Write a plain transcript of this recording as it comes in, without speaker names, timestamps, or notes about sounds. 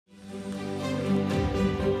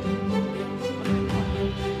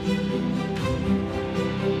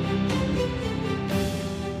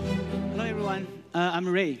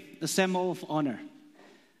Ray, the symbol of honor.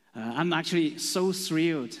 I'm actually so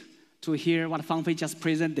thrilled to hear what Fangfei just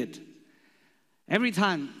presented. Every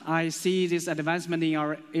time I see this advancement in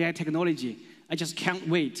our AI technology, I just can't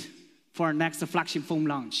wait for our next flagship phone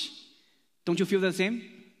launch. Don't you feel the same?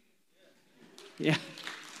 Yeah,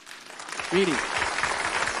 really.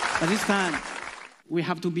 But this time, we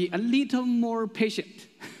have to be a little more patient.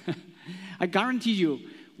 I guarantee you,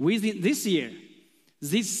 within this year,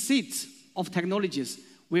 these seeds of technologies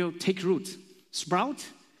will take root, sprout,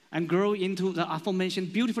 and grow into the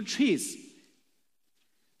aforementioned beautiful trees.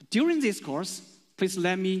 During this course, please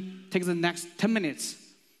let me take the next 10 minutes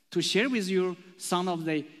to share with you some of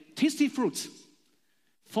the tasty fruits,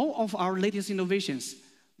 4 of our latest innovations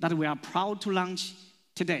that we are proud to launch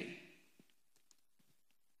today.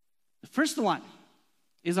 The first one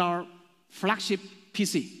is our flagship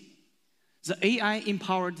PC, the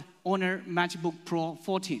AI-empowered Honor MacBook Pro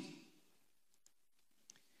 14.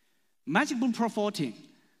 MacBook Pro 14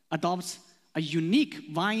 adopts a unique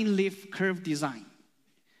vine leaf curve design,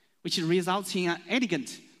 which results in an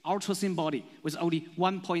elegant, ultra-thin body with only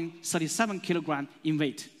 1.37 kilograms in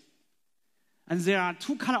weight. And there are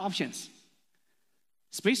 2 color options,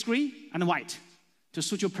 space gray and white, to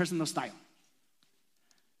suit your personal style.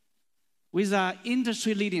 With an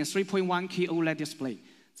industry-leading 3.1K OLED display,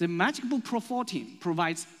 the MacBook Pro 14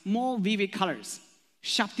 provides more vivid colors,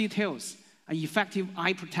 sharp details, and effective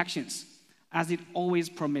eye protections, as it always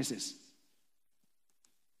promises.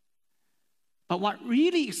 But what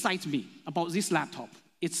really excites me about this laptop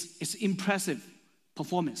is its impressive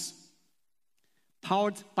performance.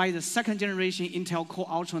 Powered by the 2nd generation Intel Core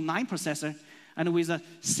Ultra 9 processor, and with a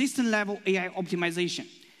system-level AI optimization,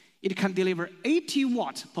 it can deliver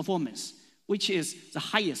 80-watt performance, which is the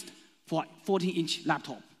highest for a 14-inch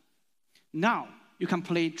laptop. Now, you can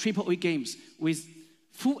play AAA games with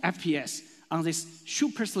full FPS on this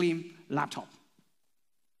super slim laptop.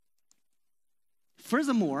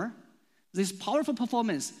 Furthermore, this powerful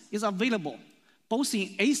performance is available both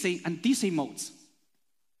in AC and DC modes,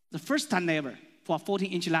 the first time ever for a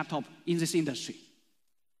 14-inch laptop in this industry.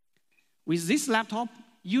 With this laptop,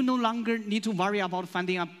 you no longer need to worry about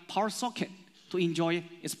finding a power socket to enjoy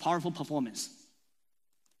its powerful performance.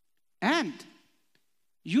 And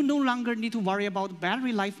you no longer need to worry about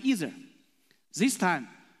battery life either. This time,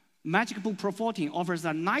 MacBook Pro 14 offers a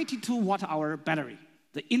 92-watt-hour battery,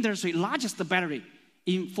 the industry's largest battery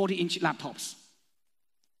in 40-inch laptops.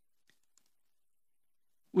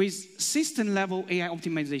 With system-level AI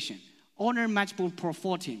optimization, Honor MacBook Pro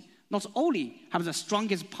 14 not only have the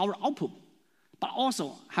strongest power output, but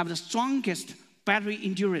also have the strongest battery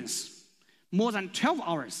endurance, more than 12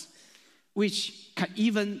 hours, which can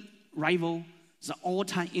even rival the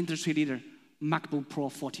all-time industry leader, MacBook Pro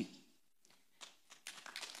 14.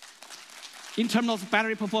 In terms of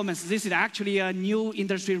battery performance, this is actually a new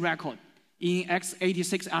industry record in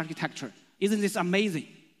x86 architecture. Isn't this amazing?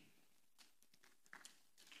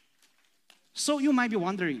 So you might be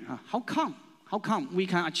wondering, how come we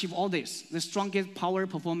can achieve all this, the strongest power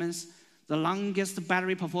performance, the longest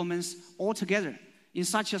battery performance all together in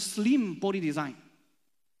such a slim body design?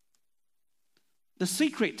 The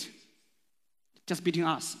secret, just between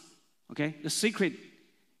us, okay? The secret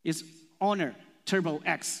is Honor Turbo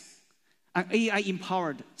X, an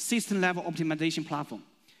AI-empowered system-level optimization platform,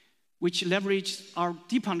 which leverages our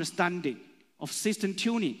deep understanding of system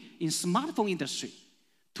tuning in smartphone industry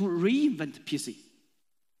to reinvent PC.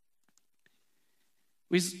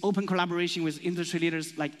 With open collaboration with industry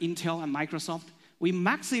leaders like Intel and Microsoft, we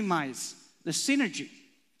maximize the synergy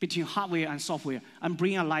between hardware and software and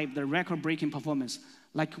bring alive the record-breaking performance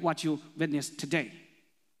like what you witnessed today.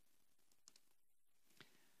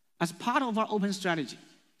 As part of our open strategy,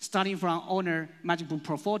 starting from Honor MacBook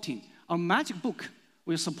Pro 14, our MacBook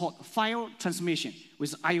will support file transmission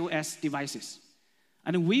with iOS devices.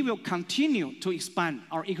 And we will continue to expand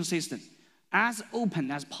our ecosystem as open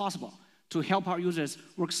as possible to help our users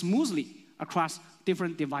work smoothly across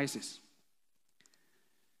different devices.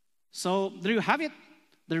 So there you have it,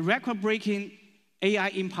 the record-breaking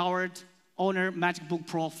AI-empowered Honor MacBook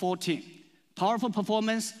Pro 14. Powerful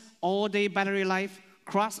performance, all-day battery life,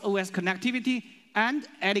 cross-OS connectivity, and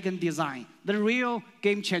elegant design. The real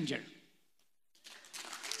game changer.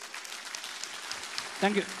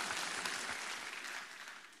 Thank you.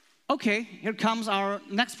 Okay, here comes our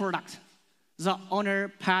next product, the Honor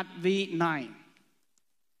Pad V9.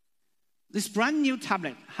 This brand new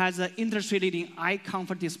tablet has an industry-leading eye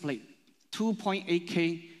comfort display,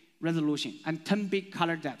 2.8K resolution, and 10-bit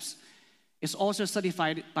color depth. It's also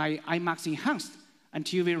certified by IMAX Enhanced and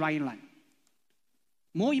TUV Rhineland.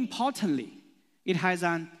 More importantly, it has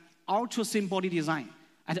an ultra-thin body design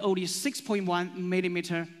at only 6.1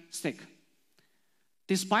 millimeter thick.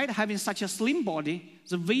 Despite having such a slim body,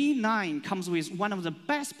 the V9 comes with one of the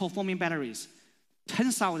best performing batteries,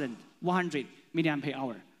 10,100 milliampere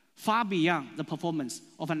hour, far beyond the performance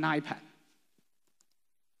of an iPad.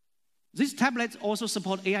 This tablet also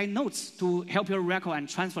supports AI notes to help you record and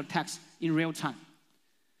transfer text in real time.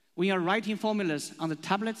 When you're writing formulas on the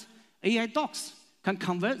tablet, AI docs can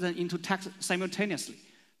convert them into text simultaneously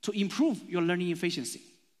to improve your learning efficiency.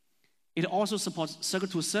 It also supports Circle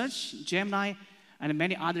to Search, Gemini, and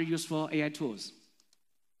many other useful AI tools.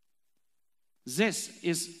 This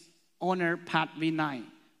is Honor Pad V9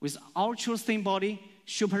 with ultra-thin body,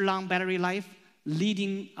 super long battery life,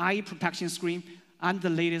 leading eye protection screen, and the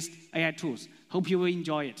latest AI tools. Hope you will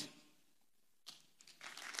enjoy it.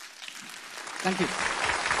 Thank you.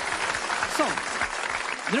 So,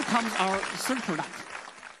 there comes our third product,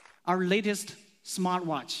 our latest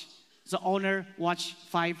smartwatch, the Honor Watch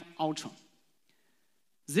 5 Ultra.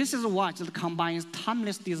 This is a watch that combines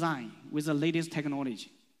timeless design with the latest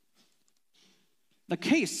technology. The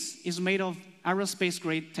case is made of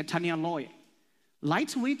aerospace-grade titanium alloy,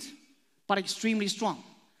 lightweight but extremely strong,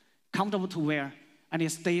 comfortable to wear, and it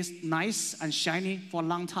stays nice and shiny for a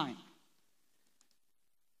long time.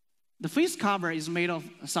 The face cover is made of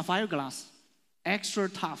sapphire glass, extra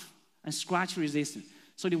tough and scratch resistant,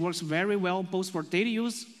 so it works very well both for daily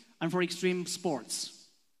use and for extreme sports.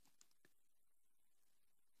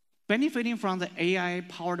 Benefiting from the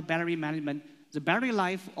AI-powered battery management, the battery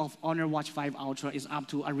life of Honor Watch 5 Ultra is up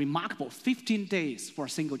to a remarkable 15 days for a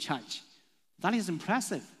single charge. That is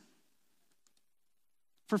impressive.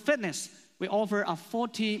 For fitness, we offer a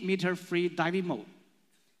 40-meter free diving mode.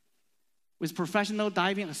 With professional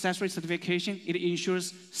diving accessory certification, it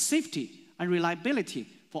ensures safety and reliability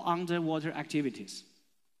for underwater activities.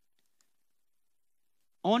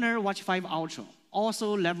 Honor Watch 5 Ultra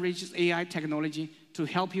also leverages AI technology to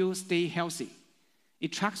help you stay healthy.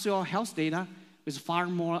 It tracks your health data with far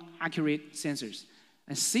more accurate sensors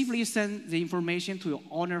and safely sends the information to your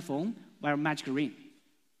Honor phone via Magic Ring.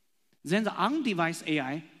 Then the on-device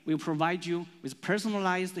AI will provide you with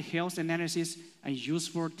personalized health analysis and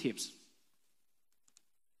useful tips.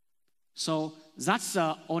 So that's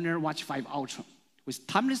the Honor Watch 5 Ultra. With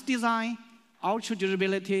timeless design, ultra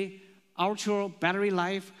durability, ultra battery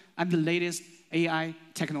life, and the latest AI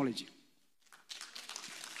technology.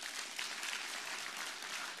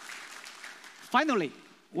 Finally,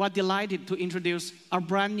 we're delighted to introduce our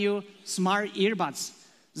brand new smart earbuds,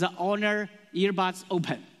 the Honor Earbuds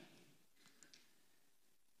Open.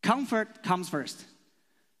 Comfort comes first.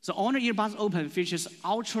 The Honor Earbuds Open features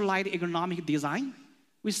ultra-light ergonomic design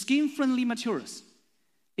with skin-friendly materials.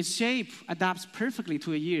 Its shape adapts perfectly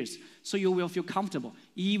to your ears, so you will feel comfortable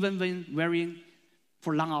even when wearing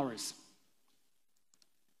for long hours.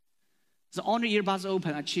 The Honor Earbuds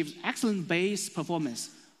Open achieves excellent bass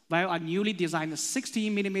performance via a newly designed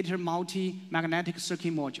 60mm multi-magnetic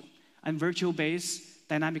circuit module and virtual bass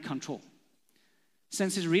dynamic control.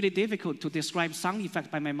 Since it's really difficult to describe sound effects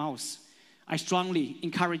by my mouth, I strongly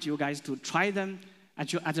encourage you guys to try them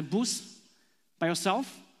at a booth by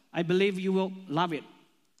yourself. I believe you will love it.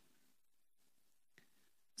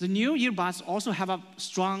 The new earbuds also have a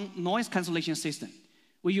strong noise cancellation system.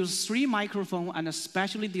 We use 3 microphones and a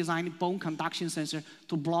specially designed bone conduction sensor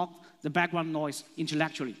to block the background noise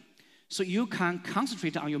intellectually, so you can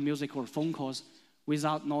concentrate on your music or phone calls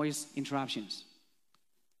without noise interruptions.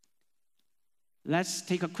 Let's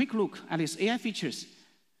take a quick look at its AI features.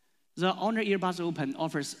 The Honor Earbuds Open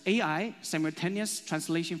offers AI simultaneous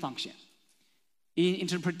translation function. In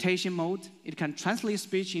interpretation mode, it can translate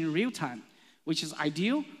speech in real time, which is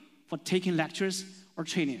ideal for taking lectures or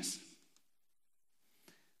trainings.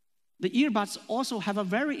 The earbuds also have a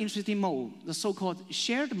very interesting mode, the so-called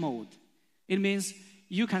shared mode. It means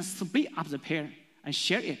you can split up the pair and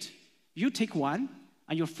share it. You take one,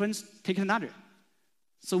 and your friends take another.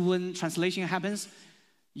 So when translation happens,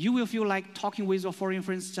 you will feel like talking with your foreign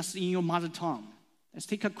friends just in your mother tongue. Let's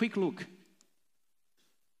take a quick look.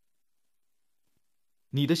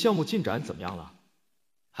 你的项目进展怎么样了?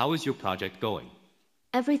 How is your project going?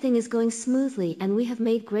 Everything is going smoothly, and we have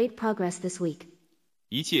made great progress this week.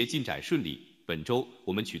 一切进展顺利，本周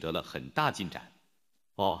我们取得了很大进展。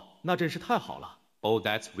哦，那真是太好了。Oh,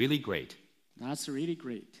 that's really great. That's really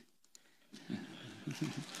great.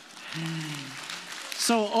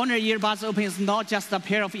 So Honor Earbuds Open is not just a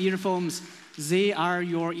pair of earphones. They are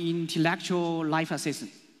your intellectual life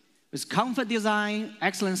assistant. With comfort design,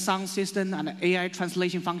 excellent sound system, and AI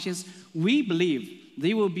translation functions, we believe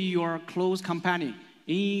they will be your close companion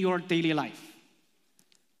in your daily life.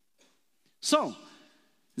 So,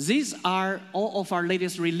 These are all of our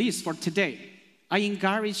latest releases for today. I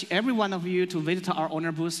encourage every one of you to visit our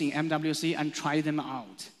owner booth in MWC and try them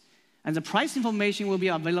out. And the price information will be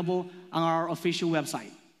available on our official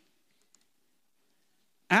website.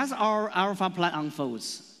 As our Alpha plan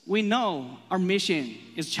unfolds, we know our mission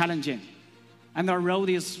is challenging and our road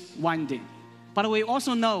is winding. But we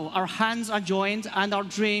also know our hands are joined and our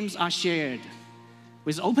dreams are shared.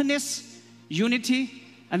 With openness, unity,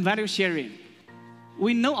 and value sharing,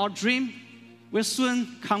 we know our dream will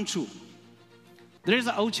soon come true. There is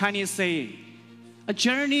an old Chinese saying, a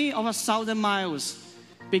journey of 1,000 miles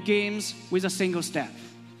begins with a single step.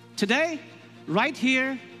 Today, right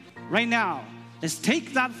here, right now, let's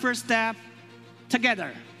take that first step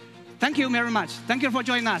together. Thank you very much. Thank you for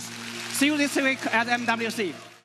joining us. See you this week at MWC.